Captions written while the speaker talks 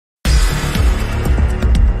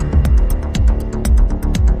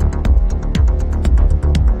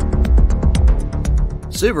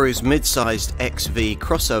Subaru's mid-sized XV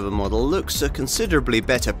crossover model looks a considerably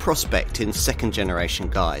better prospect in second-generation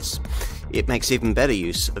guise. It makes even better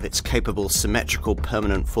use of its capable symmetrical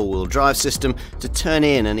permanent four-wheel drive system to turn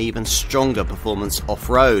in an even stronger performance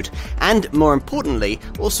off-road, and more importantly,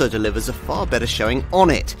 also delivers a far better showing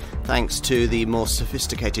on it, thanks to the more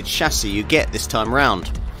sophisticated chassis you get this time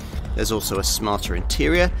round. There's also a smarter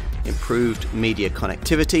interior, improved media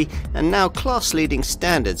connectivity, and now class-leading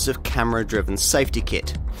standards of camera-driven safety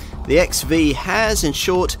kit. The XV has, in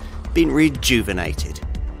short, been rejuvenated.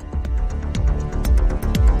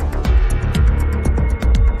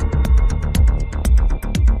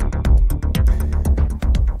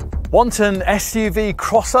 Want an SUV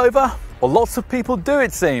crossover? Well, lots of people do,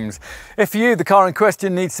 it seems. If for you the car in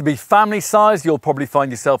question needs to be family sized, you'll probably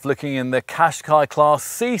find yourself looking in the Qashqai Class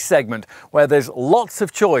C segment, where there's lots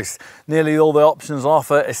of choice. Nearly all the options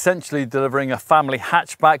offer essentially delivering a family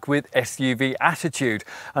hatchback with SUV attitude,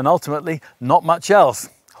 and ultimately not much else.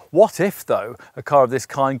 What if, though, a car of this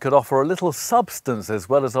kind could offer a little substance as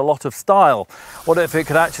well as a lot of style? What if it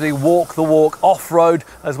could actually walk the walk off-road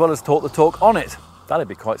as well as talk the talk on it? That'd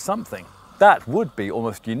be quite something. That would be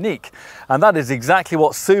almost unique. And that is exactly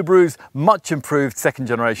what Subaru's much improved second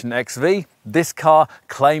generation XV, this car,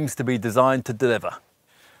 claims to be designed to deliver.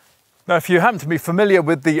 Now, if you happen to be familiar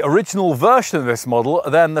with the original version of this model,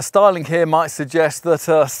 then the styling here might suggest that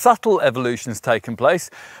a subtle evolution has taken place,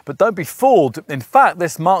 but don't be fooled. In fact,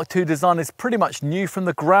 this Mark II design is pretty much new from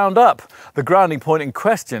the ground up. The grounding point in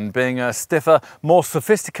question being a stiffer, more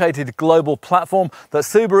sophisticated global platform that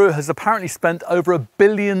Subaru has apparently spent over $1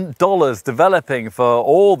 billion developing for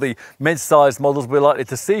all the mid-sized models we're likely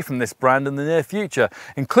to see from this brand in the near future,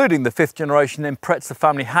 including the 5th generation Impreza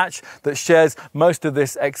family hatch that shares most of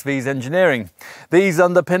this XV's engineering. These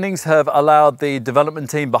underpinnings have allowed the development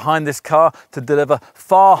team behind this car to deliver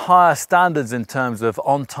far higher standards in terms of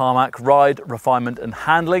on-tarmac ride, refinement and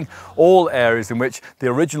handling, all areas in which the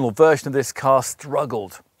original version of this car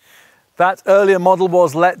struggled. That earlier model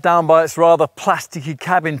was let down by its rather plasticky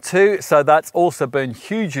cabin too, so that's also been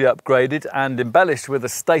hugely upgraded and embellished with a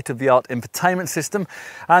state-of-the-art infotainment system.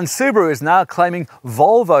 And Subaru is now claiming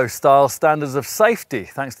Volvo-style standards of safety,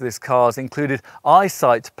 thanks to this car's included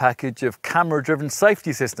EyeSight package of camera-driven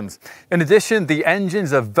safety systems. In addition, the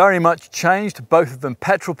engines are very much changed, both of them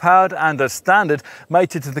petrol-powered and, as standard,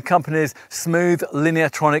 mated to the company's smooth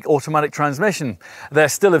Lineartronic automatic transmission. They're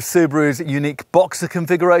still of Subaru's unique Boxer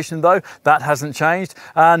configuration though. That hasn't changed,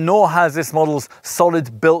 nor has this model's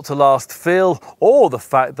solid built-to-last feel, or the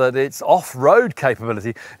fact that its off-road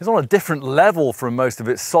capability is on a different level from most of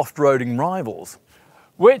its soft-roading rivals.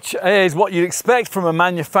 Which is what you'd expect from a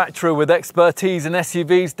manufacturer with expertise in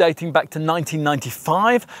SUVs dating back to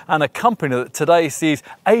 1995, and a company that today sees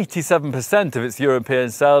 87% of its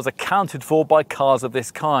European sales accounted for by cars of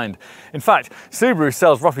this kind. In fact, Subaru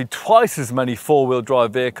sells roughly twice as many four-wheel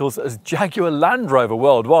drive vehicles as Jaguar Land Rover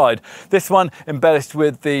worldwide, this one embellished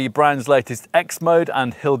with the brand's latest X-Mode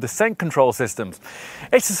and hill descent control systems.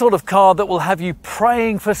 It's the sort of car that will have you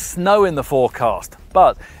praying for snow in the forecast.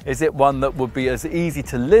 But is it one that would be as easy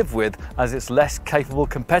to live with as its less capable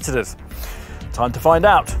competitors? Time to find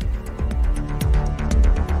out.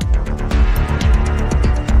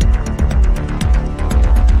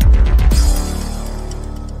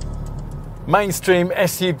 Mainstream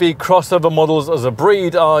SUV crossover models as a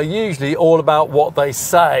breed are usually all about what they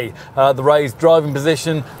say. The raised driving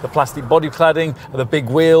position, the plastic body cladding, the big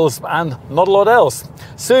wheels, and not a lot else.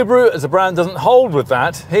 Subaru as a brand doesn't hold with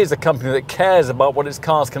that. Here's a company that cares about what its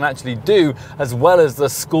cars can actually do, as well as the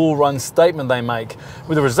school-run statement they make,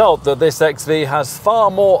 with the result that this XV has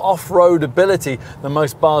far more off-road ability than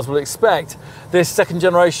most buyers will expect. This second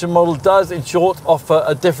generation model does, in short, offer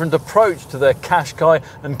a different approach to the Qashqai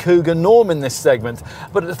and Cougar norm in this segment,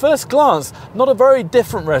 but at first glance, not a very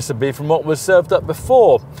different recipe from what was served up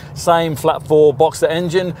before. Same flat-4 Boxer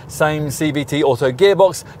engine, same CVT auto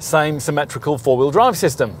gearbox, same symmetrical four-wheel drive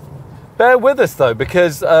system. Bear with us though,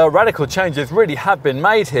 because radical changes really have been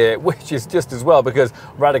made here, which is just as well because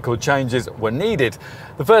radical changes were needed.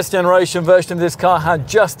 The first generation version of this car had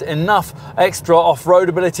just enough extra off-road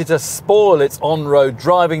ability to spoil its on-road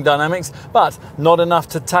driving dynamics, but not enough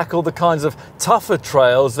to tackle the kinds of tougher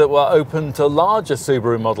trails that were open to larger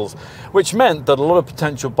Subaru models, which meant that a lot of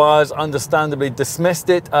potential buyers understandably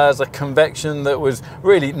dismissed it as a convection that was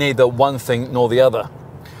really neither one thing nor the other.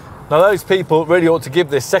 Now those people really ought to give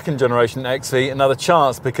this second generation XV another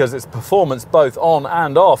chance, because its performance both on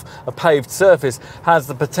and off a paved surface has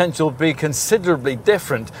the potential to be considerably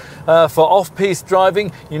different. For off-piste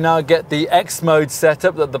driving, you now get the X mode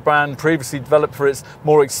setup that the brand previously developed for its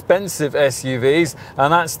more expensive SUVs,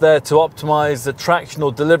 and that's there to optimize the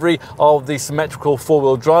tractional delivery of the symmetrical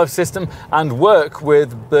four-wheel drive system and work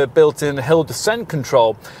with the built-in hill descent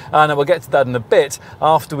control. And we'll get to that in a bit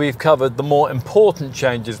after we've covered the more important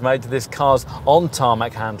changes made to this car's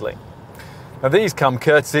on-tarmac handling. Now these come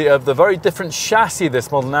courtesy of the very different chassis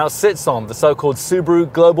this model now sits on, the so-called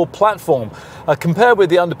Subaru Global Platform. Compared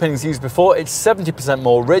with the underpinnings used before, it's 70%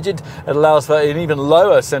 more rigid, it allows for an even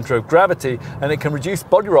lower centre of gravity, and it can reduce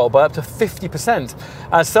body roll by up to 50%.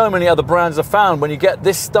 As so many other brands have found, when you get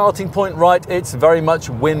this starting point right, it's very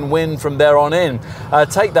much win-win from there on in.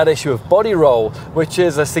 Take that issue of body roll, which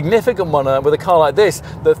is a significant one with a car like this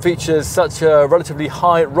that features such a relatively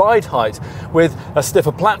high ride height. With a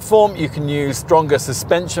stiffer platform, you can use stronger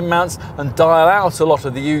suspension mounts and dial out a lot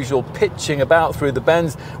of the usual pitching about through the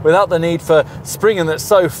bends without the need for springing that's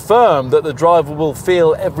so firm that the driver will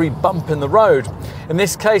feel every bump in the road. In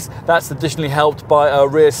this case, that's additionally helped by a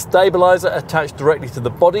rear stabiliser attached directly to the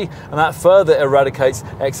body, and that further eradicates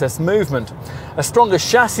excess movement. A stronger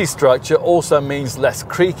chassis structure also means less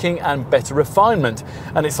creaking and better refinement,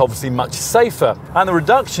 and it's obviously much safer. And the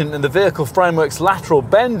reduction in the vehicle framework's lateral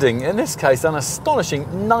bending, in this case an astonishing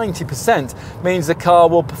 90%, means the car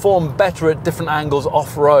will perform better at different angles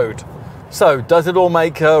off-road. So, does it all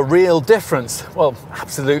make a real difference? Well,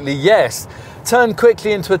 absolutely yes. Turn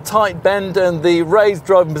quickly into a tight bend and the raised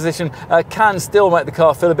driving position can still make the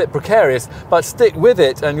car feel a bit precarious, but stick with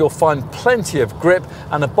it and you'll find plenty of grip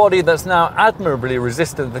and a body that's now admirably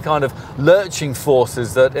resistant to the kind of lurching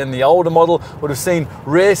forces that in the older model would have seen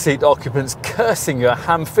rear seat occupants cursing your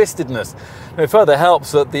ham-fistedness. It further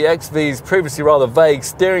helps that the XV's previously rather vague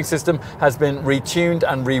steering system has been retuned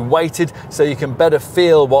and reweighted so you can better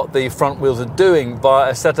feel what the front wheels are doing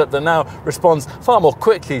via a setup that now responds far more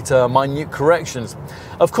quickly to minute corrections.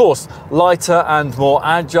 Of course, lighter and more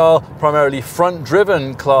agile, primarily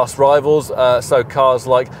front-driven class rivals, so cars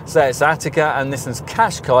like Seat's Attica and Nissan's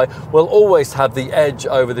Qashqai, will always have the edge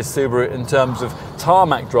over the Subaru in terms of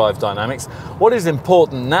tarmac drive dynamics. What is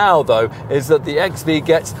important now, though, is that the XV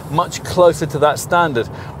gets much closer to that standard,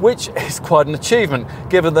 which is quite an achievement,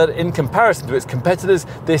 given that in comparison to its competitors,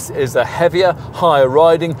 this is a heavier, higher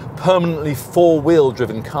riding, permanently four-wheel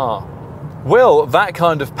driven car. Will that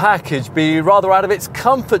kind of package be rather out of its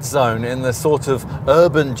comfort zone in the sort of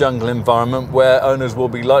urban jungle environment where owners will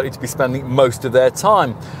be likely to be spending most of their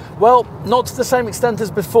time? Well, not to the same extent as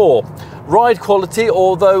before. Ride quality,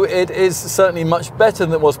 although it is certainly much better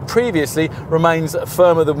than it was previously, remains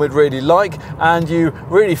firmer than we'd really like, and you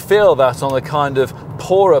really feel that on the kind of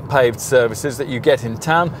poorer paved surfaces that you get in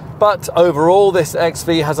town. But overall, this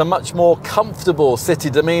XV has a much more comfortable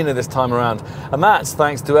city demeanour this time around, and that's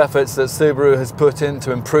thanks to efforts that Subaru has put in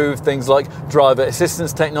to improve things like driver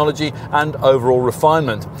assistance technology and overall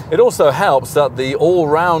refinement. It also helps that the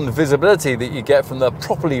all-round visibility that you get from the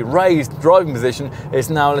properly raised driving position is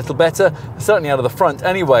now a little better, certainly out of the front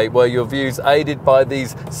anyway, where your view's aided by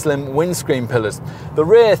these slim windscreen pillars. The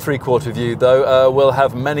rear three-quarter view, though, will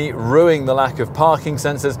have many rueing the lack of parking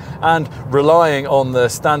sensors and relying on the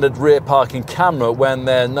standard rear parking camera when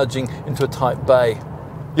they're nudging into a tight bay.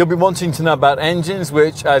 You'll be wanting to know about engines,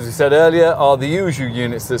 which, as we said earlier, are the usual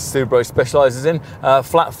units that Subaru specialises in.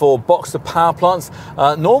 Flat 4 boxer power plants,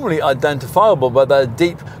 normally identifiable by their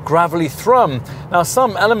deep, gravelly thrum. Now,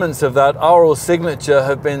 some elements of that aural signature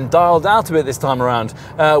have been dialed out a bit this time around,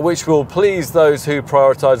 which will please those who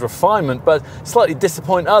prioritise refinement, but slightly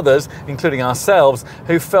disappoint others, including ourselves,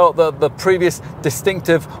 who felt that the previous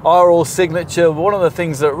distinctive aural signature were one of the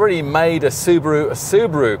things that really made a Subaru a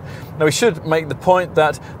Subaru. Now, we should make the point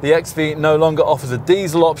that the XV no longer offers a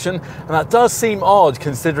diesel option, and that does seem odd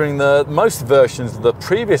considering that most versions of the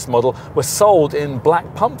previous model were sold in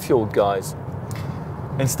black pump fuel guise.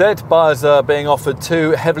 Instead, buyers are being offered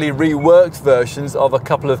two heavily reworked versions of a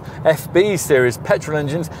couple of FB series petrol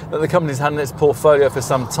engines that the company's had in its portfolio for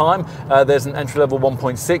some time. There's an entry-level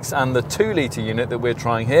 1.6 and the 2-litre unit that we're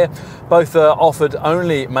trying here. Both are offered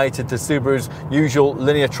only mated to Subaru's usual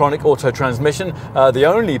Lineatronic auto transmission, the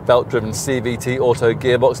only belt-driven CVT auto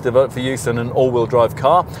gearbox developed for use in an all-wheel drive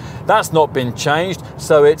car. That's not been changed,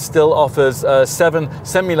 so it still offers 7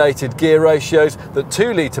 simulated gear ratios that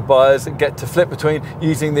 2-litre buyers get to flip between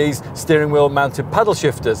using these steering wheel mounted paddle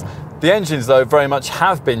shifters. The engines though very much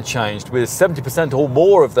have been changed, with 70% or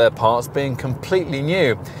more of their parts being completely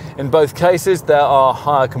new. In both cases there are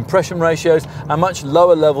higher compression ratios and much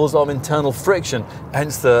lower levels of internal friction,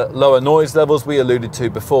 hence the lower noise levels we alluded to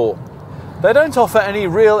before. They don't offer any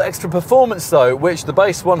real extra performance though, which the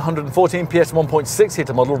base 114 PS 1.6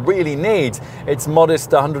 litre model really needs. Its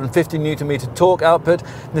modest 150 Nm torque output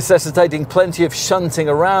necessitating plenty of shunting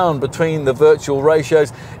around between the virtual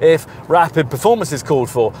ratios if rapid performance is called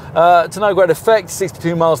for. To no great effect,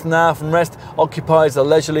 62 miles an hour from rest occupies a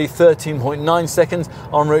leisurely 13.9 seconds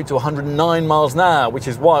en route to 109 miles an hour, which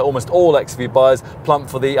is why almost all XV buyers plump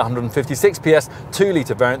for the 156 PS 2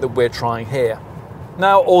 litre variant that we're trying here.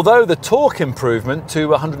 Now, although the torque improvement to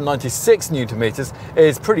 196 Nm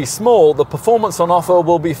is pretty small, the performance on offer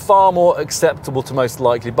will be far more acceptable to most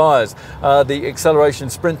likely buyers. The acceleration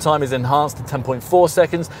sprint time is enhanced to 10.4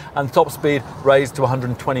 seconds and top speed raised to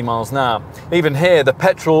 120 miles an hour. Even here, the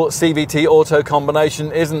petrol CVT auto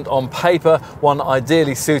combination isn't on paper one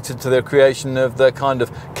ideally suited to the creation of the kind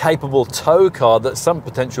of capable tow car that some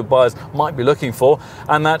potential buyers might be looking for,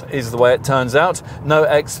 and that is the way it turns out. No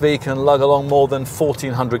XV can lug along more than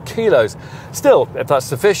 1,400 kilos. Still, if that's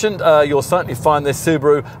sufficient, you'll certainly find this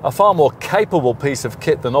Subaru a far more capable piece of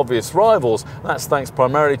kit than obvious rivals. That's thanks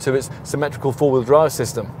primarily to its symmetrical four-wheel drive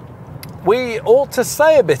system. We ought to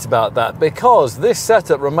say a bit about that because this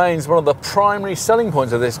setup remains one of the primary selling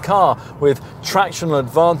points of this car, with tractional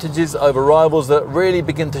advantages over rivals that really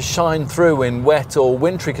begin to shine through in wet or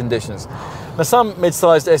wintry conditions. Now, some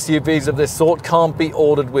mid-sized SUVs of this sort can't be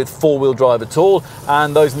ordered with four-wheel drive at all,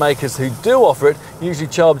 and those makers who do offer it usually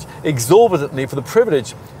charge exorbitantly for the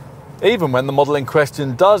privilege. Even when the model in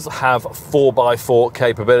question does have 4x4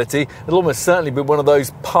 capability, it'll almost certainly be one of those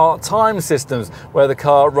part-time systems where the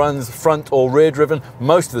car runs front or rear driven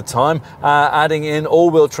most of the time, adding in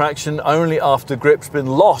all-wheel traction only after grip's been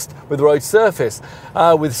lost with the road surface.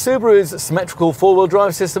 With Subaru's symmetrical four-wheel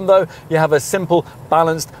drive system though, you have a simple,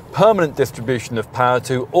 balanced, permanent distribution of power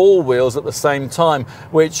to all wheels at the same time,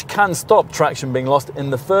 which can stop traction being lost in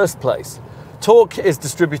the first place. Torque is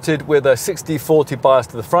distributed with a 60-40 bias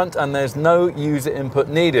to the front, and there's no user input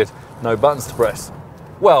needed, no buttons to press.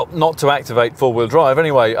 Well, not to activate four-wheel drive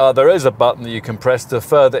anyway. There is a button that you can press to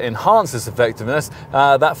further enhance this effectiveness,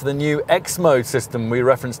 that for the new X mode system we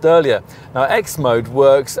referenced earlier. Now, X mode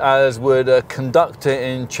works as would a conductor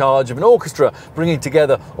in charge of an orchestra, bringing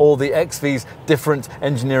together all the XV's different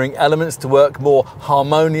engineering elements to work more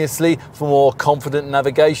harmoniously for more confident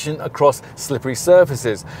navigation across slippery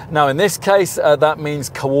surfaces. Now, in this case, that means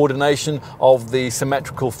coordination of the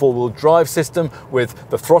symmetrical four-wheel drive system with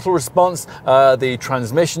the throttle response, the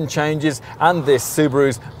transmission changes, and this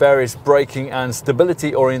Subaru's various braking and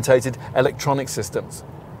stability orientated electronic systems.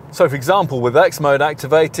 So for example, with X mode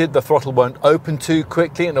activated, the throttle won't open too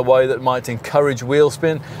quickly in a way that might encourage wheel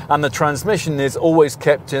spin, and the transmission is always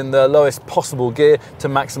kept in the lowest possible gear to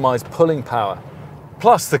maximize pulling power.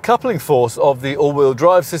 Plus, the coupling force of the all-wheel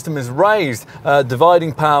drive system is raised,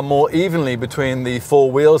 dividing power more evenly between the four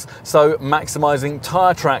wheels, so maximising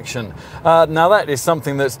tyre traction. Now that is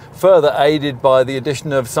something that's further aided by the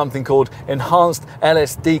addition of something called enhanced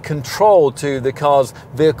LSD control to the car's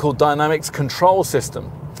vehicle dynamics control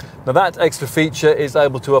system. Now that extra feature is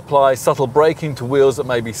able to apply subtle braking to wheels that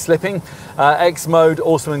may be slipping. X mode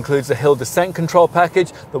also includes a hill descent control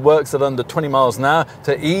package that works at under 20 miles an hour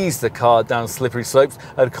to ease the car down slippery slopes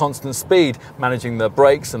at a constant speed, managing the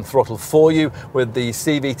brakes and throttle for you with the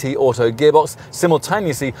CVT auto gearbox,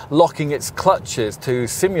 simultaneously locking its clutches to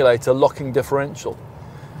simulate a locking differential.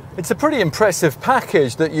 It's a pretty impressive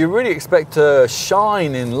package that you really expect to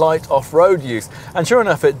shine in light off-road use, and sure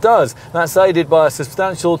enough it does. That's aided by a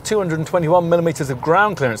substantial 221mm of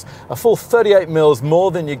ground clearance, a full 38mm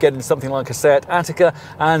more than you get in something like a Seat Attica,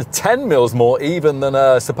 and 10mm more even than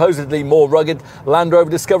a supposedly more rugged Land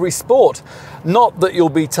Rover Discovery Sport. Not that you'll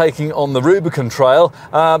be taking on the Rubicon Trail.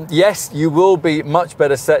 Yes, you will be much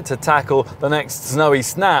better set to tackle the next snowy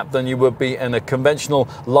snap than you would be in a conventional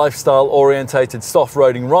lifestyle-orientated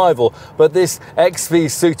soft-roading rival, but this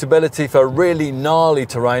XV suitability for really gnarly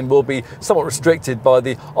terrain will be somewhat restricted by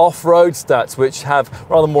the off-road stats, which have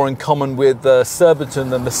rather more in common with the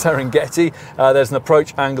Surbiton than the Serengeti. There's an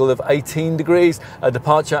approach angle of 18 degrees, a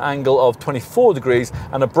departure angle of 24 degrees,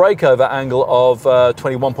 and a breakover angle of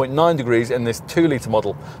 21.9 degrees in this 2-litre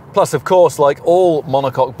model. Plus, of course, like all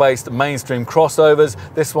monocoque-based mainstream crossovers,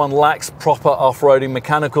 this one lacks proper off-roading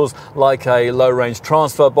mechanicals like a low-range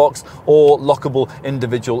transfer box or lockable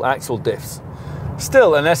individual axle diffs.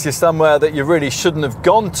 Still, unless you're somewhere that you really shouldn't have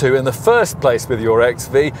gone to in the first place with your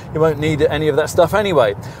XV, you won't need any of that stuff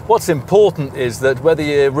anyway. What's important is that whether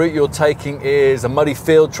the route you're taking is a muddy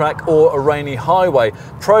field track or a rainy highway,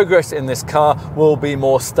 progress in this car will be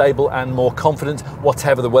more stable and more confident,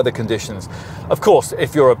 whatever the weather conditions. Of course,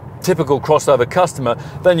 if you're a typical crossover customer,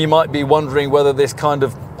 then you might be wondering whether this kind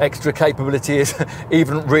of extra capability is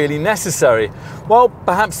even really necessary. Well,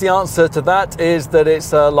 perhaps the answer to that is that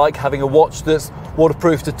it's like having a watch that's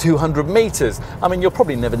waterproof to 200 meters. I mean, you'll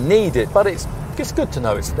probably never need it, but it's good to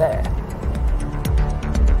know it's there.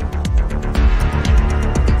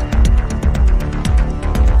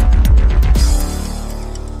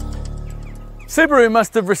 Subaru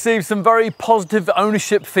must have received some very positive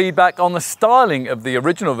ownership feedback on the styling of the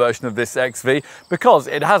original version of this XV, because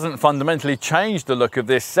it hasn't fundamentally changed the look of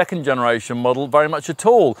this second generation model very much at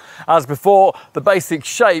all. As before, the basic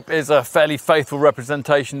shape is a fairly faithful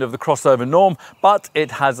representation of the crossover norm, but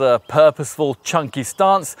it has a purposeful, chunky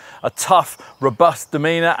stance, a tough, robust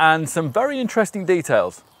demeanour, and some very interesting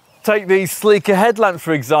details. Take these sleeker headlamps,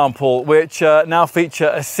 for example, which now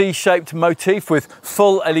feature a C-shaped motif with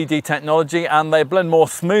full LED technology, and they blend more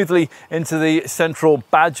smoothly into the central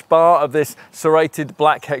badge bar of this serrated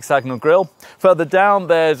black hexagonal grille. Further down,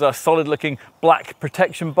 there's a solid-looking black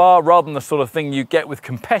protection bar, rather than the sort of thing you get with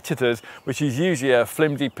competitors, which is usually a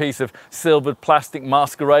flimsy piece of silvered plastic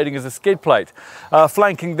masquerading as a skid plate.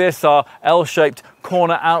 Flanking this are L-shaped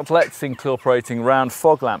corner outlets incorporating round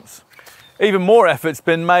fog lamps. Even more effort's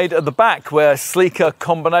been made at the back, where sleeker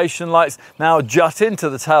combination lights now jut into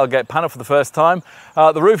the tailgate panel for the first time.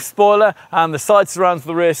 The roof spoiler and the side surrounds of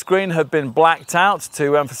the rear screen have been blacked out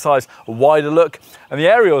to emphasise a wider look, and the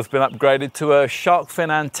aerial has been upgraded to a shark fin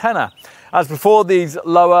antenna. As before, these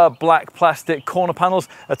lower black plastic corner panels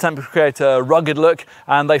attempt to create a rugged look,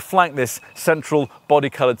 and they flank this central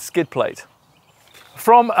body-coloured skid plate.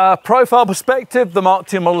 From a profile perspective, the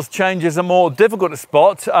Mark II model's changes are more difficult to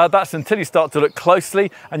spot. That's until you start to look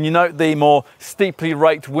closely and you note the more steeply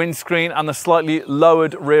raked windscreen and the slightly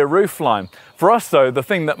lowered rear roofline. For us though, the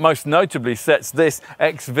thing that most notably sets this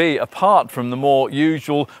XV apart from the more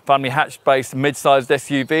usual family hatch-based mid-sized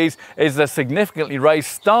SUVs is the significantly raised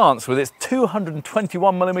stance with its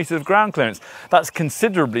 221mm of ground clearance. That's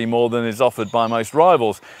considerably more than is offered by most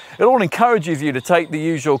rivals. It all encourages you to take the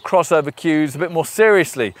usual crossover cues a bit more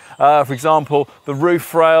seriously. For example, the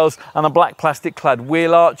roof rails and the black plastic clad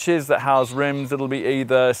wheel arches that house rims that'll be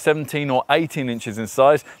either 17 or 18 inches in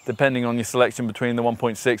size, depending on your selection between the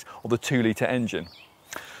 1.6 or the 2-litre engine.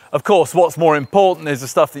 Of course, what's more important is the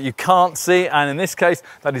stuff that you can't see, and in this case,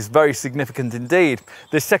 that is very significant indeed.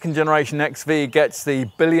 This second generation XV gets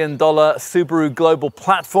the billion-dollar Subaru global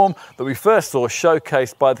platform that we first saw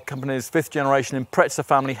showcased by the company's fifth generation Impreza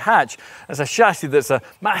family hatch as a chassis that's a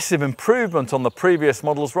massive improvement on the previous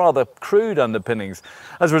model's rather crude underpinnings.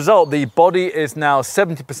 As a result, the body is now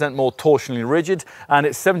 70% more torsionally rigid, and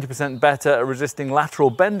it's 70% better at resisting lateral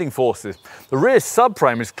bending forces. The rear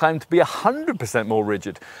subframe is claimed to be 100% more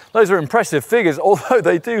rigid. Those are impressive figures, although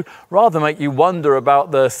they do rather make you wonder about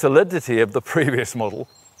the solidity of the previous model.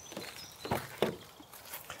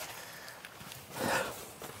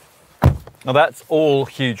 Now that's all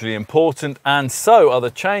hugely important, and so are the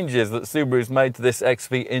changes that Subaru's made to this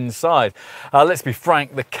XV inside. Let's be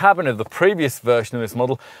frank, the cabin of the previous version of this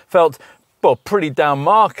model felt pretty down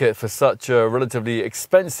market for such a relatively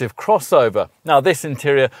expensive crossover. Now this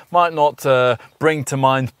interior might not bring to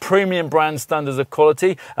mind premium brand standards of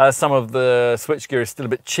quality. Some of the switchgear is still a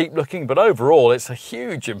bit cheap looking, but overall it's a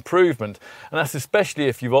huge improvement, and that's especially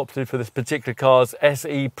if you've opted for this particular car's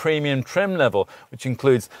SE premium trim level, which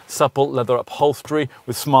includes supple leather upholstery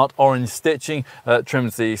with smart orange stitching,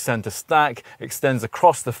 trims the centre stack, extends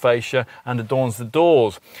across the fascia and adorns the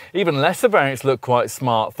doors. Even lesser variants look quite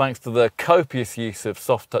smart thanks to the copious use of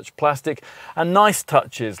soft touch plastic and nice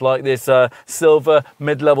touches like this silver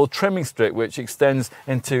mid-level trimming strip, which extends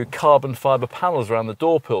into carbon fibre panels around the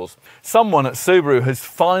door pulls. Someone at Subaru has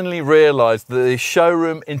finally realised that the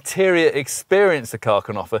showroom interior experience the car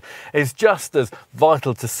can offer is just as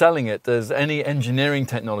vital to selling it as any engineering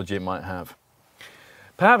technology it might have.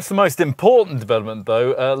 Perhaps the most important development,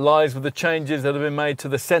 though, lies with the changes that have been made to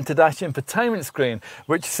the centre dash infotainment screen,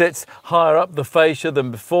 which sits higher up the fascia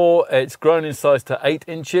than before. It's grown in size to 8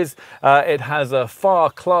 inches. It has a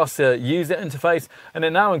far classier user interface, and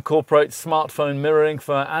it now incorporates smartphone mirroring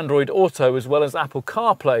for Android Auto as well as Apple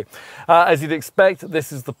CarPlay. As you'd expect,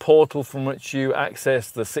 this is the portal from which you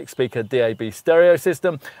access the 6-speaker DAB stereo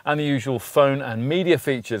system and the usual phone and media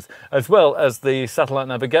features, as well as the satellite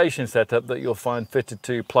navigation setup that you'll find fitted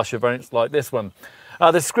to plusher variants like this one.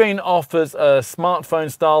 The screen offers a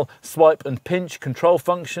smartphone style swipe and pinch control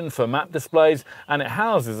function for map displays, and it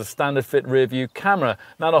houses a standard fit rear view camera.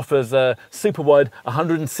 That offers a super wide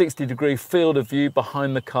 160-degree field of view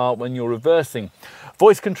behind the car when you're reversing.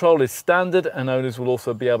 Voice control is standard, and owners will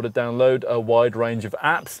also be able to download a wide range of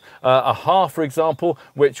apps, AHA for example,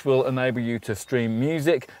 which will enable you to stream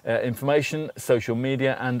music, information, social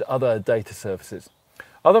media and other data services.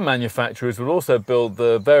 Other manufacturers will also build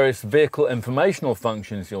the various vehicle informational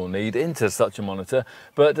functions you'll need into such a monitor,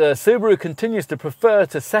 but Subaru continues to prefer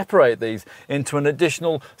to separate these into an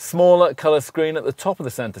additional smaller colour screen at the top of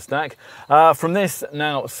the centre stack. From this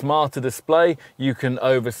now smarter display, you can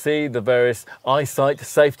oversee the various eyesight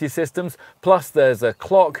safety systems, plus there's a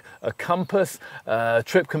clock, a compass,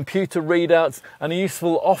 trip computer readouts and a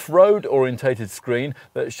useful off-road orientated screen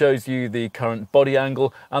that shows you the current body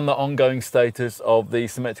angle and the ongoing status of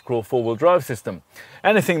the symmetrical four-wheel drive system.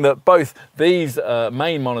 Anything that both these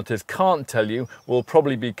main monitors can't tell you will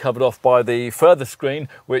probably be covered off by the further screen,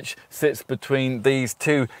 which sits between these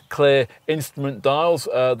two clear instrument dials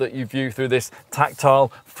that you view through this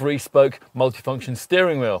tactile three-spoke multifunction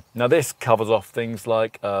steering wheel. Now this covers off things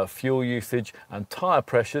like fuel usage and tyre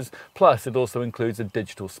pressures, plus it also includes a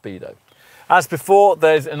digital speedo. As before,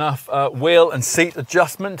 there's enough wheel and seat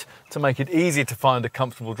adjustment to make it easy to find a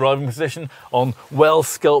comfortable driving position on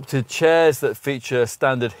well-sculpted chairs that feature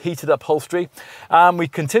standard heated upholstery. And we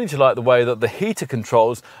continue to like the way that the heater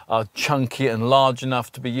controls are chunky and large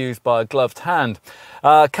enough to be used by a gloved hand.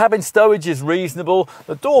 Cabin stowage is reasonable.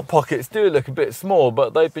 The door pockets do look a bit small,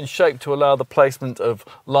 but they've been shaped to allow the placement of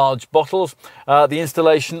large bottles. The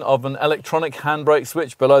installation of an electronic handbrake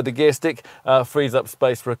switch below the gear stick frees up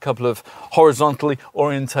space for a couple of horizontally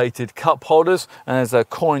orientated cup holders, and there's a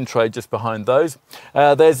coin tray just behind those.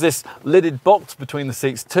 There's this lidded box between the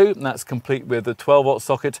seats too, and that's complete with a 12-volt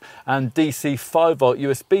socket and DC 5-volt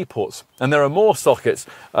USB ports. And there are more sockets,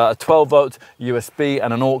 a 12-volt USB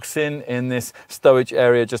and an aux in this stowage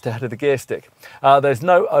area just ahead of the gear stick. There's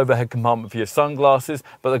no overhead compartment for your sunglasses,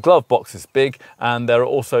 but the glove box is big, and there are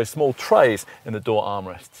also small trays in the door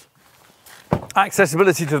armrests.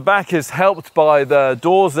 Accessibility to the back is helped by the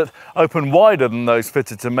doors that open wider than those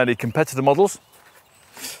fitted to many competitor models.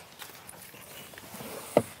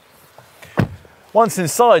 Once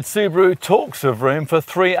inside, Subaru talks of room for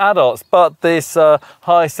 3 adults, but this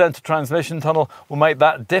high centre transmission tunnel will make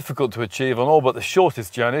that difficult to achieve on all but the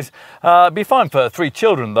shortest journeys. Be fine for 3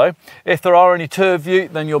 children though. If there are only 2 of you,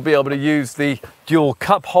 then you'll be able to use the dual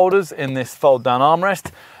cup holders in this fold-down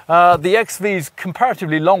armrest. The XV's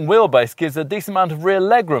comparatively long wheelbase gives a decent amount of rear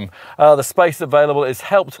legroom. The space available is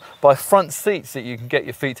helped by front seats that you can get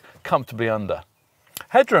your feet comfortably under.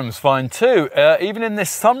 Headroom's fine too, even in this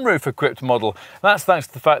sunroof equipped model. That's thanks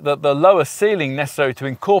to the fact that the lower ceiling necessary to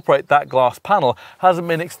incorporate that glass panel hasn't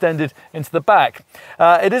been extended into the back.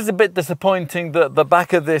 It is a bit disappointing that the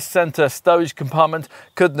back of this centre stowage compartment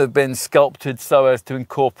couldn't have been sculpted so as to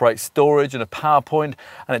incorporate storage and a power point,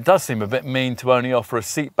 and it does seem a bit mean to only offer a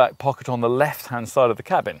seat back pocket on the left hand side of the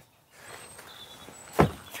cabin.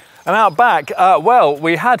 And out back, well,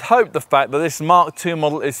 we had hoped the fact that this Mark II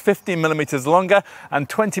model is 15mm longer and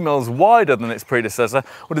 20mm wider than its predecessor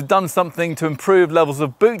would have done something to improve levels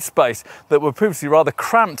of boot space that were previously rather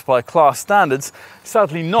cramped by class standards.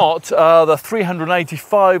 Sadly not. The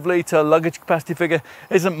 385-litre luggage capacity figure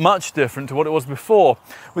isn't much different to what it was before.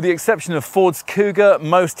 With the exception of Ford's Cougar,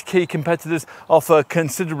 most key competitors offer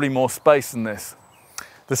considerably more space than this.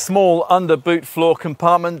 The small under boot floor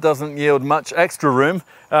compartment doesn't yield much extra room.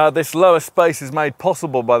 This lower space is made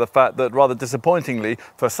possible by the fact that, rather disappointingly,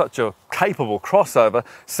 for such a capable crossover,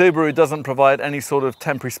 Subaru doesn't provide any sort of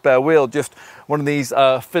temporary spare wheel, just one of these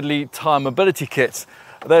fiddly tyre mobility kits.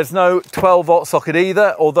 There's no 12-volt socket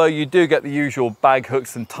either, although you do get the usual bag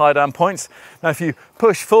hooks and tie-down points. Now, if you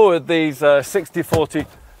push forward these 60/40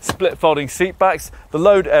 split folding seat backs, the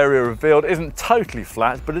load area revealed isn't totally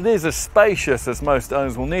flat, but it is as spacious as most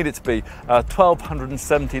owners will need it to be,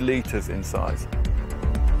 1270 litres in size.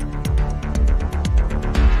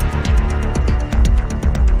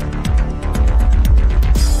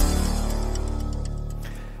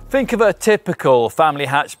 Think of a typical family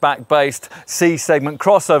hatchback based C-segment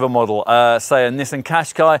crossover model, say a Nissan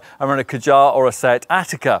Qashqai, a Renault Kadjar or a Seat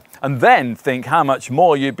Attica, and then think how much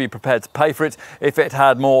more you'd be prepared to pay for it if it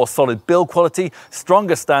had more solid build quality,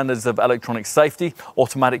 stronger standards of electronic safety,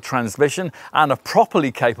 automatic transmission and a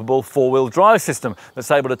properly capable four-wheel drive system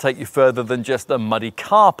that's able to take you further than just a muddy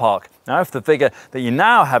car park. Now, if the figure that you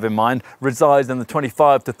now have in mind resides in the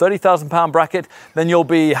 £25,000 to £30,000 bracket, then you'll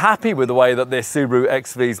be happy with the way that this Subaru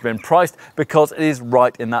XV has been priced, because it is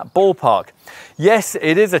right in that ballpark. Yes,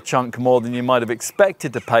 it is a chunk more than you might have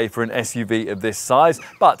expected to pay for an SUV of this size,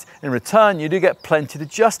 but in return you do get plenty to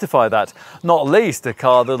justify that, not least a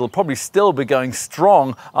car that'll probably still be going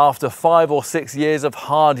strong after 5 or 6 years of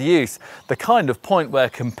hard use, the kind of point where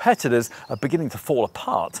competitors are beginning to fall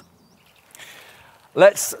apart.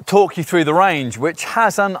 Let's talk you through the range, which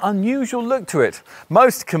has an unusual look to it.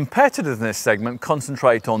 Most competitors in this segment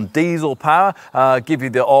concentrate on diesel power, give you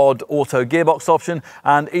the odd auto gearbox option,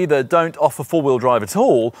 and either don't offer four-wheel drive at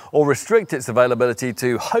all or restrict its availability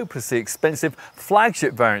to hopelessly expensive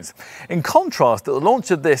flagship variants. In contrast, at the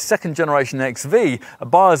launch of this second generation XV,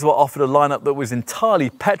 buyers were offered a lineup that was entirely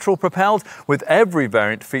petrol propelled, with every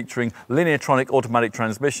variant featuring lineartronic automatic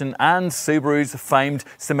transmission and Subaru's famed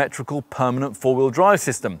symmetrical permanent four-wheel drive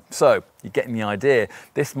system. So you're getting the idea.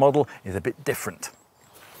 This model is a bit different.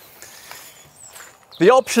 The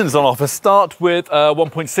options on offer start with a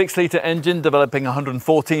 1.6 litre engine developing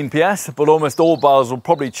 114 PS, but almost all buyers will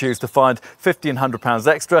probably choose to find £1,500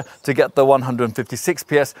 extra to get the 156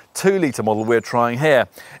 PS 2 litre model we're trying here.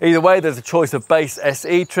 Either way, there's a choice of base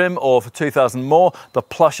SE trim, or for £2,000 more, the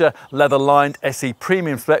plusher leather-lined SE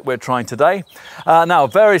Premium spec we're trying today. Now,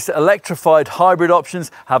 various electrified hybrid options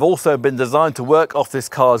have also been designed to work off this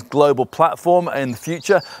car's global platform in the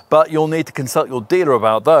future, but you'll need to consult your dealer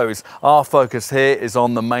about those. Our focus here is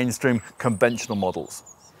on the mainstream conventional models.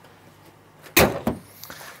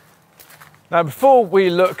 Now, before we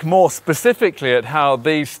look more specifically at how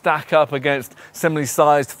these stack up against similarly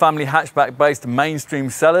sized family hatchback based mainstream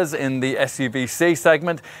sellers in the SUV C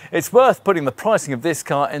segment, it's worth putting the pricing of this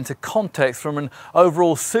car into context from an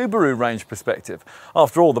overall Subaru range perspective.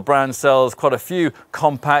 After all, the brand sells quite a few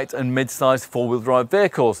compact and mid-sized four-wheel drive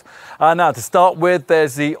vehicles. Now, to start with,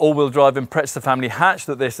 there's the all-wheel drive Impreza family hatch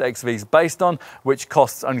that this XV is based on, which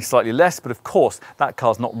costs only slightly less, but of course that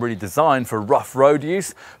car's not really designed for rough road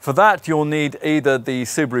use. For that, you'll need either the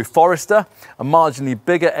Subaru Forester, a marginally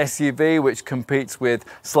bigger SUV which competes with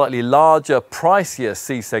slightly larger, pricier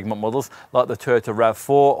C-segment models like the Toyota RAV4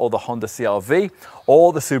 or the Honda CR-V,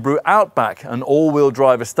 or the Subaru Outback, an all-wheel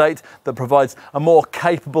drive estate that provides a more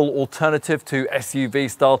capable alternative to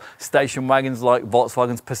SUV-style station wagons like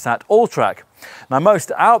Volkswagen's Passat Alltrack. Now,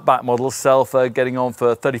 most Outback models sell for getting on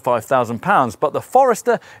for £35,000, but the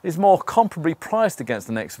Forester is more comparably priced against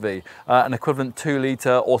an XV, an equivalent 2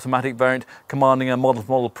 litre automatic variant commanding a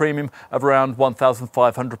model premium of around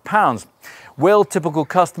 £1,500. Will typical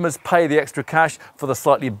customers pay the extra cash for the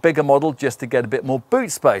slightly bigger model just to get a bit more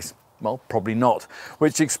boot space? Well, probably not,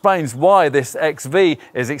 which explains why this XV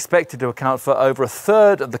is expected to account for over a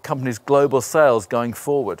third of the company's global sales going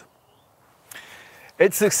forward.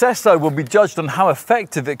 Its success, though, will be judged on how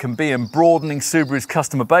effective it can be in broadening Subaru's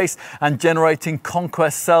customer base and generating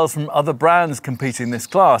conquest sales from other brands competing in this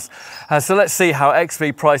class. So let's see how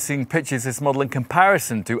XV pricing pitches this model in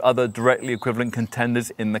comparison to other directly equivalent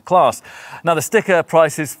contenders in the class. Now, the sticker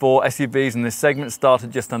prices for SUVs in this segment start at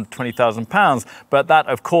just under £20,000, but that,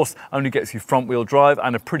 of course, only gets you front-wheel drive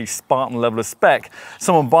and a pretty Spartan level of spec.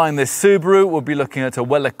 Someone buying this Subaru will be looking at a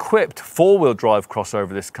well-equipped four-wheel drive crossover of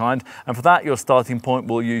this kind, and for that, your starting point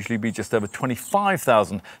will usually be just over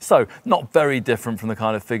 £25,000. So not very different from the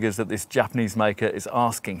kind of figures that this Japanese maker is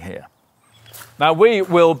asking here. Now, we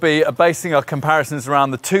will be basing our comparisons around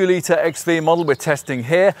the 2 litre XV model we're testing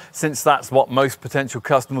here, since that's what most potential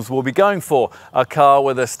customers will be going for. A car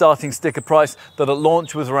with a starting sticker price that at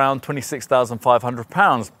launch was around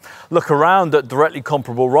 £26,500. Look around at directly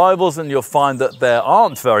comparable rivals and you'll find that there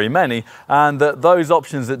aren't very many, and that those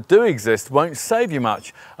options that do exist won't save you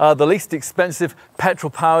much. The least expensive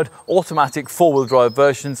petrol-powered automatic four-wheel drive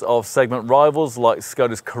versions of segment rivals like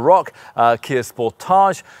Skoda's Karoq, Kia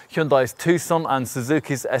Sportage, Hyundai's Tucson and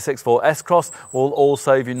Suzuki's SX4 S-Cross will all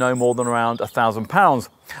save you no more than around £1,000.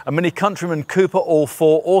 A Mini Countryman Cooper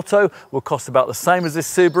All-4 Auto will cost about the same as this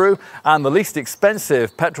Subaru, and the least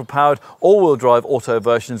expensive petrol-powered all-wheel drive auto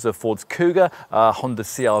versions of Ford's Kuga, Honda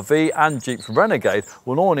CR-V and Jeep's Renegade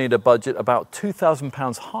will all need a budget about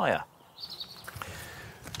 £2,000 higher.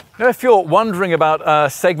 Now, if you're wondering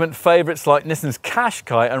about segment favourites like Nissan's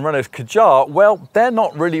Qashqai and Renault's Kadjar, well, they're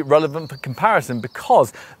not really relevant for comparison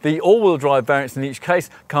because the all-wheel drive variants in each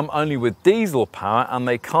case come only with diesel power and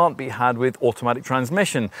they can't be had with automatic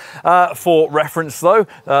transmission. For reference though,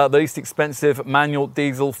 the least expensive manual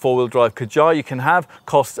diesel four-wheel drive Kadjar you can have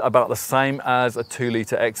costs about the same as a 2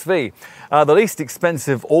 litre XV. The least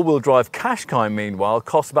expensive all-wheel drive Qashqai, meanwhile,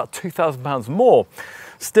 costs about £2,000 more.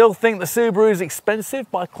 Still think the Subaru is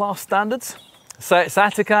expensive by class standards?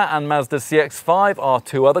 Satika and Mazda CX-5 are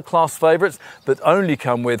two other class favourites that only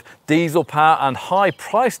come with diesel power and high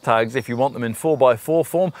price tags if you want them in 4x4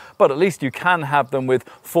 form, but at least you can have them with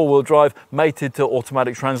four-wheel drive mated to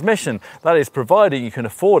automatic transmission. That is providing you can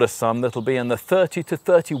afford a sum that'll be in the £30,000 to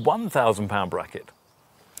 £31,000 bracket.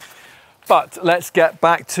 But let's get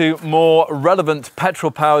back to more relevant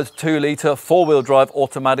petrol-powered 2-litre four-wheel drive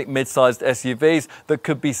automatic mid-sized SUVs that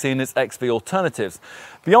could be seen as XV alternatives.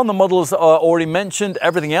 Beyond the models already mentioned,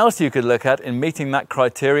 everything else you could look at in meeting that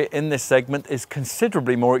criteria in this segment is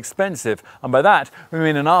considerably more expensive. And by that, we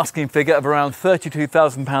mean an asking figure of around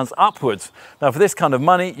 £32,000 upwards. Now, for this kind of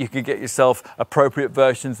money, you could get yourself appropriate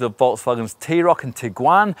versions of Volkswagen's T-Roc and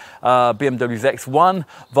Tiguan, BMW's X1,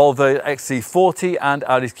 Volvo XC40 and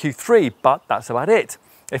Audi's Q3, but that's about it.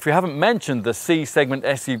 If you haven't mentioned the C-segment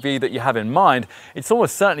SUV that you have in mind, it's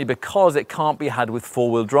almost certainly because it can't be had with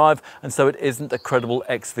four-wheel drive, and so it isn't a credible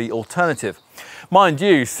XV alternative. Mind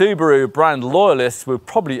you, Subaru brand loyalists would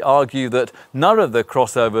probably argue that none of the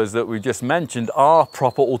crossovers that we just mentioned are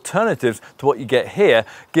proper alternatives to what you get here,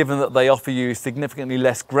 given that they offer you significantly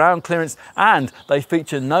less ground clearance and they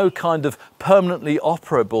feature no kind of permanently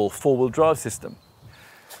operable four-wheel drive system.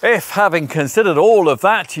 If, having considered all of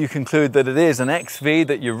that, you conclude that it is an XV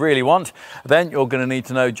that you really want, then you're going to need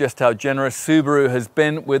to know just how generous Subaru has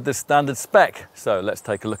been with the standard spec. So let's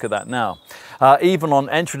take a look at that now. Even on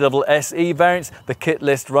entry-level SE variants, the kit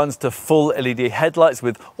list runs to full LED headlights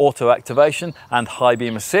with auto activation and high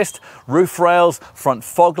beam assist, roof rails, front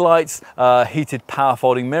fog lights, heated power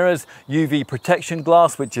folding mirrors, UV protection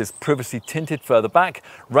glass, which is privacy tinted further back,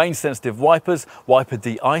 rain-sensitive wipers, wiper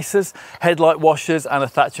de-icers, headlight washers, and a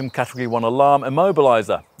Thatcham Category 1 alarm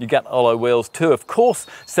immobiliser. You get alloy wheels too, of course,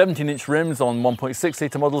 17-inch rims on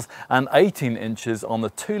 1.6-litre models and 18 inches on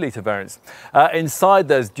the 2-litre variants. Inside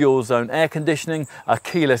there's dual-zone air conditioning, a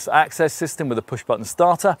keyless access system with a push-button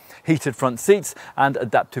starter, heated front seats and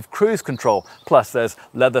adaptive cruise control. Plus there's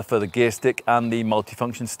leather for the gear stick and the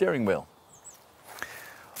multifunction steering wheel.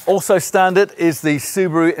 Also standard is the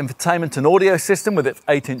Subaru infotainment and audio system with its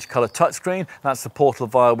 8-inch colour touchscreen. That's the portal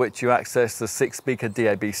via which you access the 6-speaker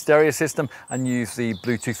DAB stereo system and use the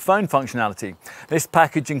Bluetooth phone functionality. This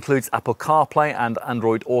package includes Apple CarPlay and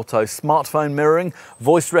Android Auto smartphone mirroring,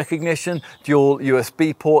 voice recognition, dual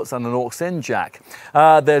USB ports and an aux-in jack.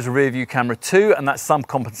 There's a rear view camera too, and that's some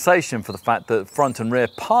compensation for the fact that front and rear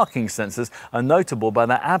parking sensors are notable by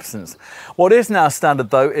their absence. What is now standard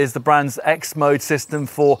though is the brand's X-Mode system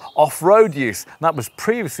for off-road use. That was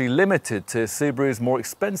previously limited to Subaru's more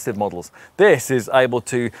expensive models. This is able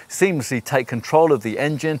to seamlessly take control of the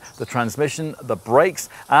engine, the transmission, the brakes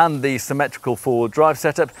and the symmetrical four-wheel drive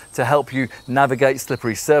setup to help you navigate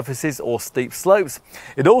slippery surfaces or steep slopes.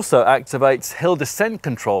 It also activates hill descent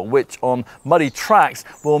control, which on muddy tracks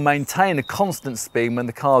will maintain a constant speed when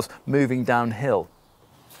the car's moving downhill.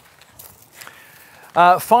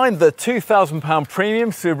 Find the £2,000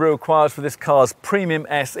 premium Subaru acquires for this car's premium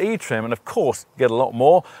SE trim, and of course you get a lot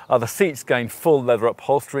more. The seats gain full leather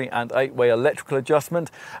upholstery and 8-way electrical adjustment.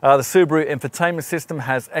 The Subaru infotainment system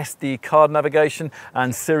has SD card navigation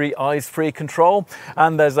and Siri eyes-free control,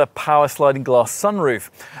 and there's a power sliding glass sunroof.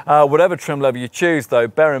 Whatever trim level you choose though,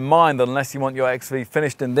 bear in mind that unless you want your XV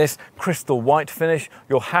finished in this crystal white finish,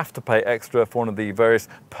 you'll have to pay extra for one of the various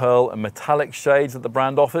pearl and metallic shades that the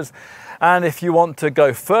brand offers. And if you want to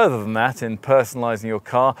go further than that in personalising your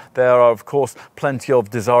car, there are of course plenty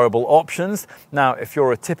of desirable options. Now, if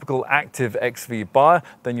you're a typical active XV buyer,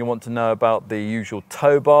 then you want to know about the usual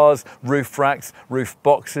tow bars, roof racks, roof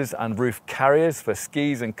boxes and roof carriers for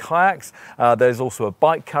skis and kayaks. There's also a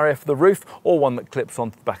bike carrier for the roof, or one that clips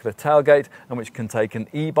onto the back of the tailgate and which can take an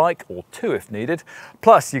e-bike or two if needed.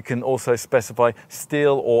 Plus you can also specify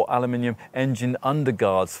steel or aluminium engine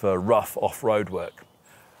underguards for rough off-road work.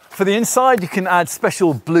 For the inside, you can add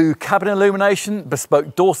special blue cabin illumination,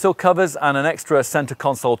 bespoke door sill covers and an extra centre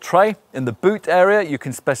console tray. In the boot area, you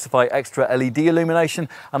can specify extra LED illumination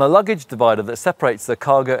and a luggage divider that separates the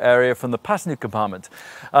cargo area from the passenger compartment.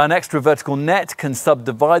 An extra vertical net can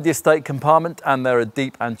subdivide the estate compartment, and there are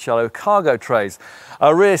deep and shallow cargo trays.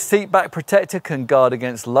 A rear seat back protector can guard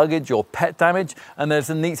against luggage or pet damage, and there's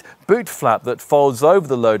a neat boot flap that folds over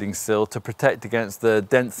the loading sill to protect against the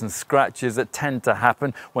dents and scratches that tend to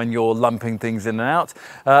happen when you're lumping things in and out.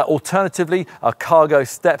 Alternatively, a cargo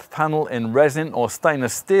step panel in resin or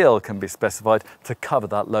stainless steel can be specified to cover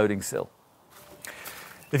that loading sill.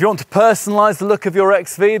 If you want to personalise the look of your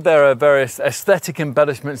XV, there are various aesthetic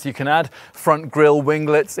embellishments you can add. Front grille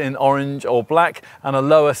winglets in orange or black and a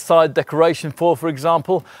lower side decoration for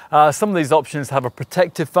example. Some of these options have a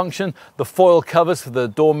protective function. The foil covers for the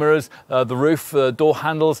door mirrors, the roof, door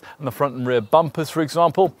handles and the front and rear bumpers, for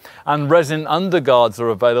example. And resin underguards are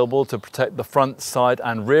available to protect the front, side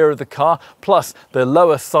and rear of the car. Plus, the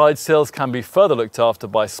lower side sills can be further looked after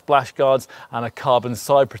by splash guards and a carbon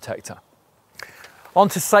side protector. On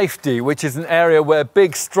to safety, which is an area where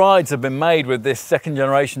big strides have been made with this second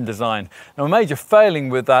generation design. Now, a major failing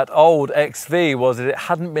with that old XV was that it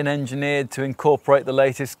hadn't been engineered to incorporate the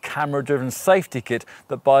latest camera-driven safety kit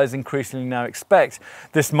that buyers increasingly now expect.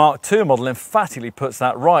 This Mark II model emphatically puts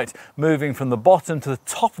that right, moving from the bottom to the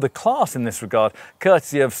top of the class in this regard,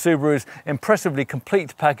 courtesy of Subaru's impressively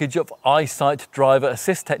complete package of EyeSight driver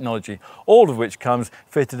assist technology, all of which comes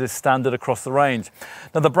fitted as standard across the range.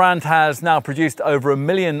 Now, the brand has now produced over 1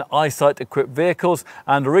 million EyeSight equipped vehicles,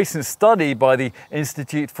 and a recent study by the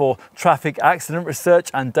Institute for Traffic Accident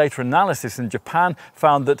Research and Data Analysis in Japan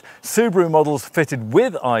found that Subaru models fitted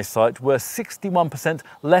with EyeSight were 61%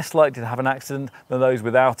 less likely to have an accident than those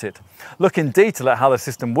without it. Look in detail at how the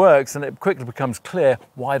system works and it quickly becomes clear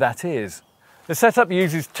why that is. The setup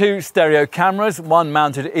uses 2 stereo cameras, one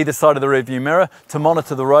mounted either side of the rearview mirror, to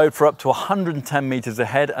monitor the road for up to 110 metres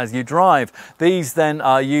ahead as you drive. These then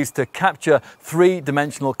are used to capture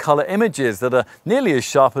 3-dimensional colour images that are nearly as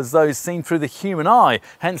sharp as those seen through the human eye,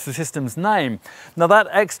 hence the system's name. Now, that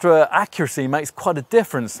extra accuracy makes quite a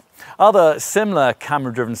difference. Other similar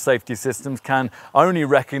camera-driven safety systems can only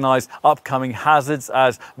recognise upcoming hazards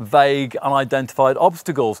as vague, unidentified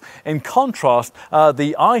obstacles. In contrast,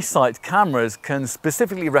 the EyeSight cameras can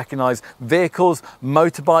specifically recognise vehicles,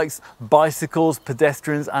 motorbikes, bicycles,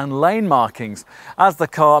 pedestrians and lane markings. As the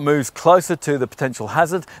car moves closer to the potential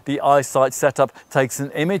hazard, the EyeSight setup takes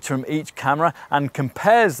an image from each camera and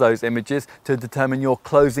compares those images to determine your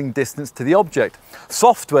closing distance to the object.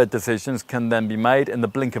 Software decisions can then be made in the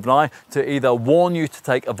blink of an eye to either warn you to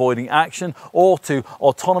take avoiding action or to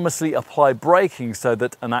autonomously apply braking so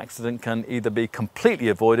that an accident can either be completely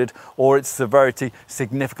avoided or its severity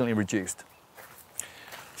significantly reduced.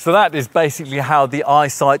 So that is basically how the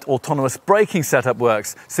EyeSight autonomous braking setup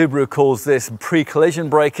works. Subaru calls this pre-collision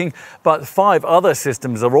braking, but 5 other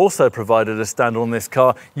systems are also provided as standard on this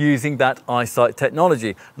car using that EyeSight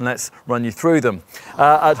technology. And let's run you through them.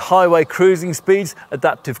 At highway cruising speeds,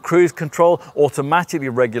 adaptive cruise control automatically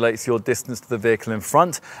regulates your distance to the vehicle in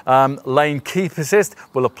front. Lane keep assist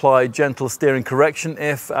will apply gentle steering correction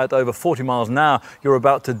if at over 40 miles an hour you're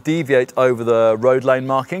about to deviate over the road lane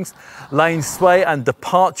markings. Lane sway and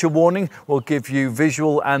departure warning will give you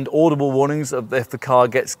visual and audible warnings of if the car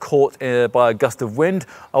gets caught by a gust of wind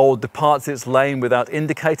or departs its lane without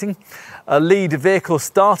indicating. A lead vehicle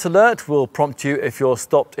start alert will prompt you if you're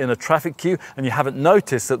stopped in a traffic queue and you haven't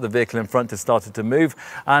noticed that the vehicle in front has started to move.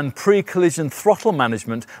 And pre-collision throttle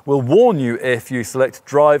management will warn you if you select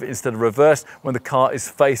drive instead of reverse when the car is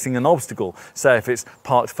facing an obstacle. Say if it's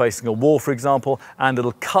parked facing a wall, for example, and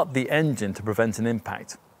it'll cut the engine to prevent an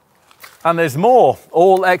impact. And there's more.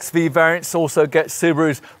 All XV variants also get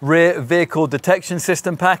Subaru's rear vehicle detection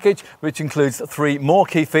system package, which includes 3 more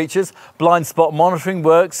key features. Blind spot monitoring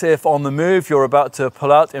works if on the move you're about to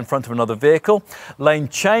pull out in front of another vehicle. Lane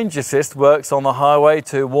change assist works on the highway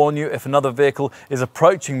to warn you if another vehicle is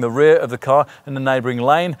approaching the rear of the car in the neighbouring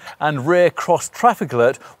lane. And rear cross traffic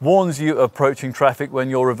alert warns you of approaching traffic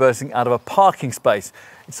when you're reversing out of a parking space.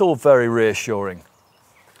 It's all very reassuring.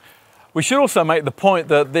 We should also make the point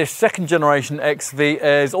that this second generation XV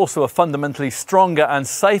is also a fundamentally stronger and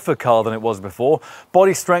safer car than it was before.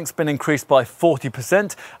 Body strength's been increased by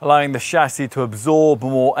 40%, allowing the chassis to absorb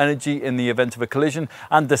more energy in the event of a collision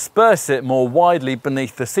and disperse it more widely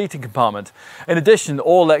beneath the seating compartment. In addition,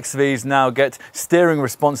 all XVs now get steering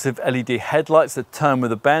responsive LED headlights that turn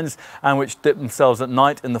with a bends and which dip themselves at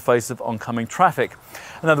night in the face of oncoming traffic.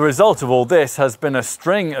 Now, the result of all this has been a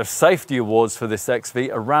string of safety awards for this XV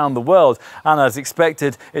around the world, and as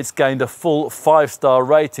expected, it's gained a full 5-star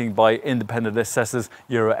rating by independent assessors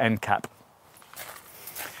Euro NCAP.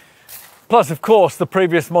 Plus, of course, the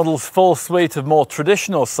previous model's full suite of more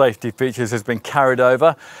traditional safety features has been carried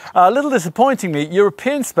over. A little disappointingly,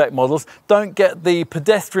 European spec models don't get the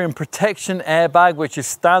pedestrian protection airbag, which is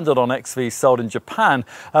standard on XVs sold in Japan,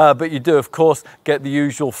 but you do, of course, get the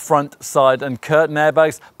usual front, side and curtain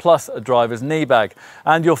airbags, plus a driver's knee bag.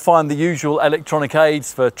 And you'll find the usual electronic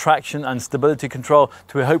aids for traction and stability control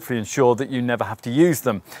to hopefully ensure that you never have to use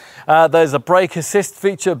them. There's a brake assist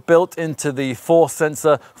feature built into the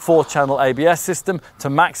 4-sensor, 4-channel ABS system to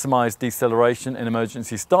maximise deceleration in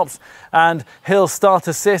emergency stops, and hill start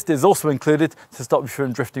assist is also included to stop you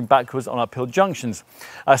from drifting backwards on uphill junctions.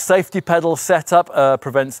 A safety pedal setup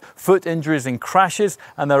prevents foot injuries in crashes,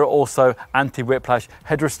 and there are also anti-whiplash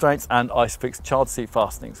head restraints and ISOFIX child seat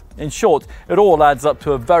fastenings. In short, it all adds up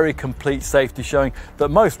to a very complete safety showing that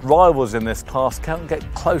most rivals in this class can't get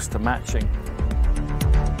close to matching.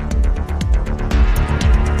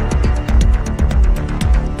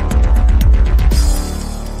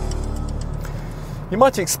 You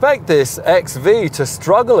might expect this XV to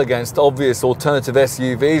struggle against obvious alternative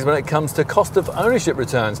SUVs when it comes to cost of ownership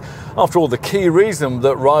returns. After all, the key reason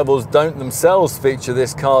that rivals don't themselves feature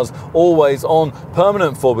this car's always-on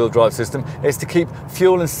permanent four-wheel drive system is to keep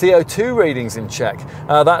fuel and CO2 readings in check.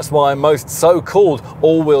 That's why most so-called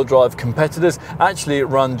all-wheel drive competitors actually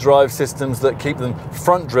run drive systems that keep them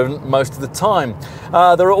front-driven most of the time.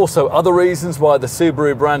 There are also other reasons why the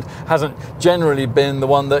Subaru brand hasn't generally been the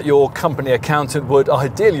one that your company accountant would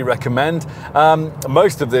ideally recommend.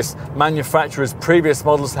 Most of this manufacturer's previous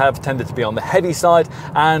models have tended to be on the heavy side,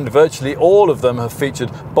 and virtually all of them have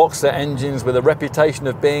featured boxer engines with a reputation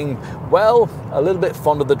of being, well, a little bit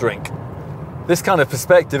fond of the drink. This kind of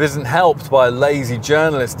perspective isn't helped by lazy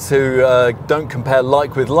journalists who don't compare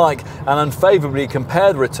like with like and unfavourably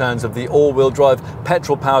compare the returns of the all-wheel drive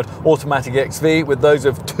petrol-powered automatic XV with those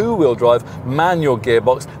of two-wheel drive manual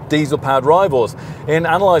gearbox diesel-powered rivals. In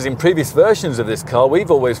analysing previous versions of this car,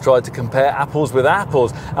 we've always tried to compare apples with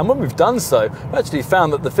apples, and when we've done so, we actually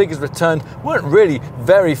found that the figures returned weren't really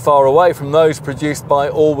very far away from those produced by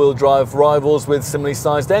all-wheel drive rivals with similarly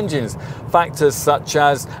sized engines. Factors such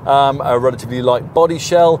as a relatively light body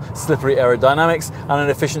shell, slippery aerodynamics, and an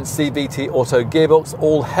efficient CVT auto gearbox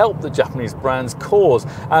all help the Japanese brand's cause,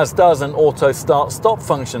 as does an auto start-stop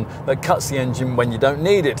function that cuts the engine when you don't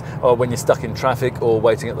need it, or when you're stuck in traffic or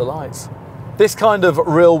waiting at the lights. This kind of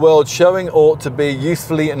real-world showing ought to be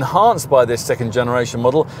usefully enhanced by this second generation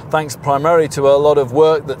model, thanks primarily to a lot of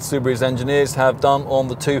work that Subaru's engineers have done on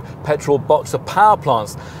the two petrol boxer power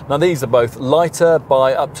plants. Now, these are both lighter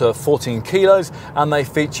by up to 14 kilos, and they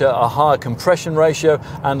feature a higher compression ratio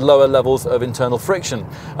and lower levels of internal friction.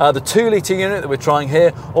 The 2-litre unit that we're trying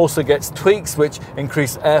here also gets tweaks which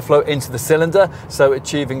increase airflow into the cylinder, so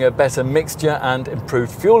achieving a better mixture and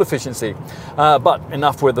improved fuel efficiency. But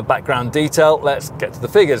enough with the background detail. Let's get to the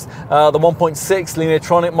figures. The 1.6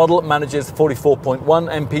 Lineartronic model manages 44.1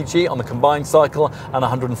 mpg on the combined cycle and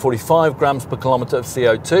 145 grams per kilometre of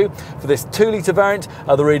CO2. For this 2-litre variant,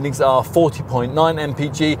 the readings are 40.9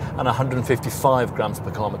 mpg and 155 grams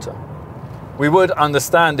per kilometre. We would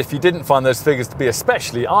understand if you didn't find those figures to be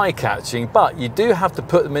especially eye-catching, but you do have to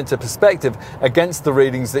put them into perspective against the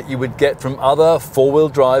readings that you would get from other four-wheel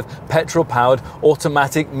drive, petrol-powered,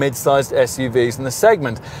 automatic mid-sized SUVs in the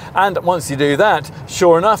segment. And once you do that,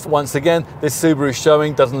 sure enough, once again, this Subaru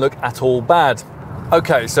showing doesn't look at all bad.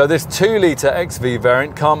 Okay, so this 2-litre XV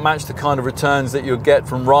variant can't match the kind of returns that you'll get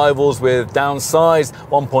from rivals with downsized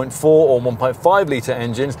 1.4 or 1.5 litre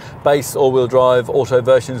engines, base all-wheel drive auto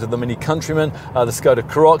versions of the Mini Countryman, the Skoda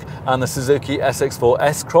Karoq and the Suzuki SX4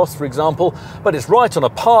 S-Cross, for example, but it's right on a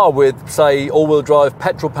par with, say, all-wheel drive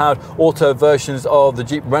petrol-powered auto versions of the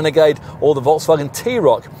Jeep Renegade or the Volkswagen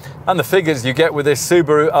T-Roc. And the figures you get with this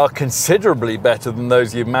Subaru are considerably better than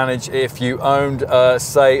those you'd manage if you owned,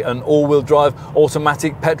 say, an all-wheel drive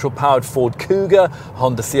automatic petrol-powered Ford Kuga,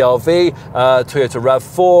 Honda CR-V, Toyota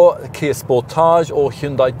RAV4, Kia Sportage or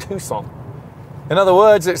Hyundai Tucson. In other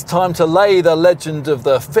words, it's time to lay the legend of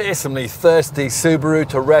the fearsomely thirsty Subaru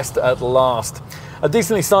to rest at last. A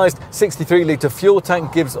decently sized 63-litre fuel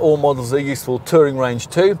tank gives all models a useful touring range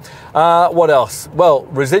too. What else? Well,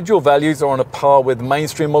 residual values are on a par with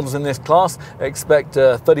mainstream models in this class. Expect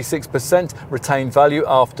 36% retained value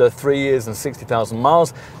after 3 years and 60,000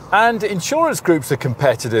 miles. And insurance groups are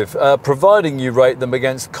competitive, providing you rate them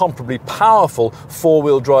against comparably powerful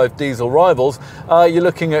four-wheel drive diesel rivals. You're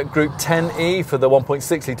looking at Group 10E for the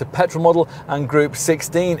 1.6-litre petrol model and Group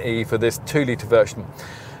 16E for this 2-litre version.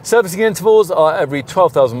 Servicing intervals are every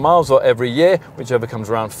 12,000 miles or every year, whichever comes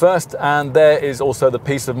around first, and there is also the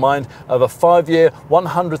peace of mind of a 5-year,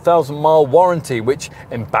 100,000 mile warranty, which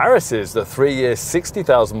embarrasses the 3-year,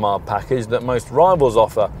 60,000 mile package that most rivals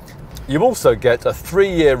offer. You also get a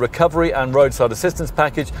 3-year recovery and roadside assistance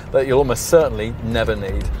package that you'll almost certainly never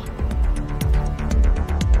need.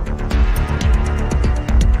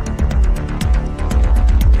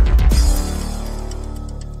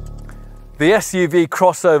 The SUV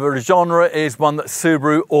crossover genre is one that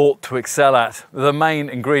Subaru ought to excel at. The main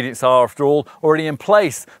ingredients are, after all, already in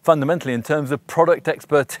place, fundamentally in terms of product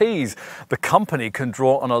expertise. The company can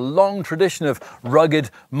draw on a long tradition of rugged,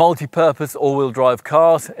 multi-purpose all-wheel drive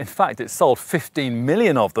cars. In fact, it's sold 15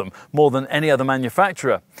 million of them, more than any other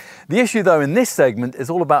manufacturer. The issue, though, in this segment is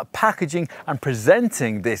all about packaging and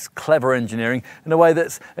presenting this clever engineering in a way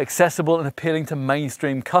that's accessible and appealing to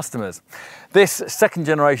mainstream customers. This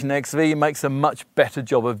second-generation XV makes a much better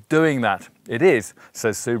job of doing that. It is,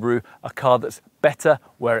 says Subaru, a car that's better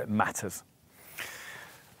where it matters.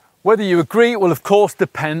 Whether you agree will of course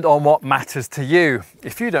depend on what matters to you.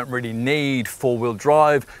 If you don't really need four-wheel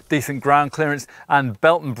drive, decent ground clearance and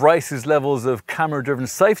belt and braces levels of camera-driven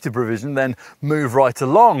safety provision, then move right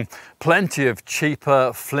along. Plenty of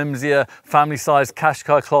cheaper, flimsier, family-sized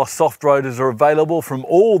Qashqai class soft-roaders are available from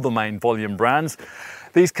all the main volume brands.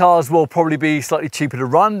 These cars will probably be slightly cheaper to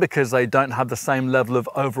run because they don't have the same level of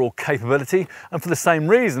overall capability, and for the same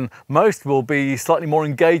reason, most will be slightly more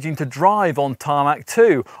engaging to drive on tarmac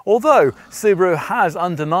too, although Subaru has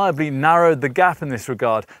undeniably narrowed the gap in this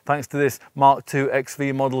regard thanks to this Mark II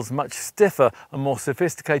XV model's much stiffer and more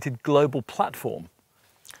sophisticated global platform.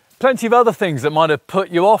 Plenty of other things that might have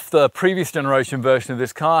put you off the previous generation version of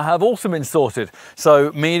this car have also been sorted.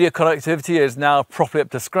 So media connectivity is now properly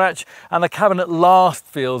up to scratch and the cabin at last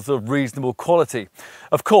feels of reasonable quality.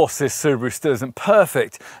 Of course, this Subaru still isn't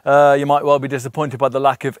perfect. You might well be disappointed by the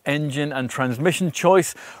lack of engine and transmission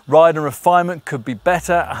choice. Ride and refinement could be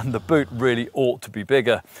better and the boot really ought to be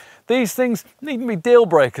bigger. These things needn't be deal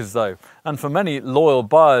breakers though, and for many loyal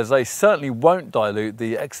buyers, they certainly won't dilute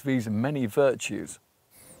the XV's many virtues.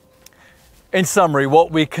 In summary,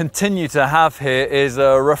 what we continue to have here is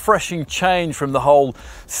a refreshing change from the whole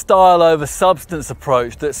style over substance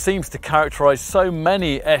approach that seems to characterize so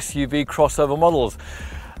many SUV crossover models.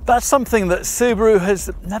 That's something that Subaru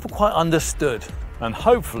has never quite understood and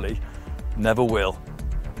hopefully never will.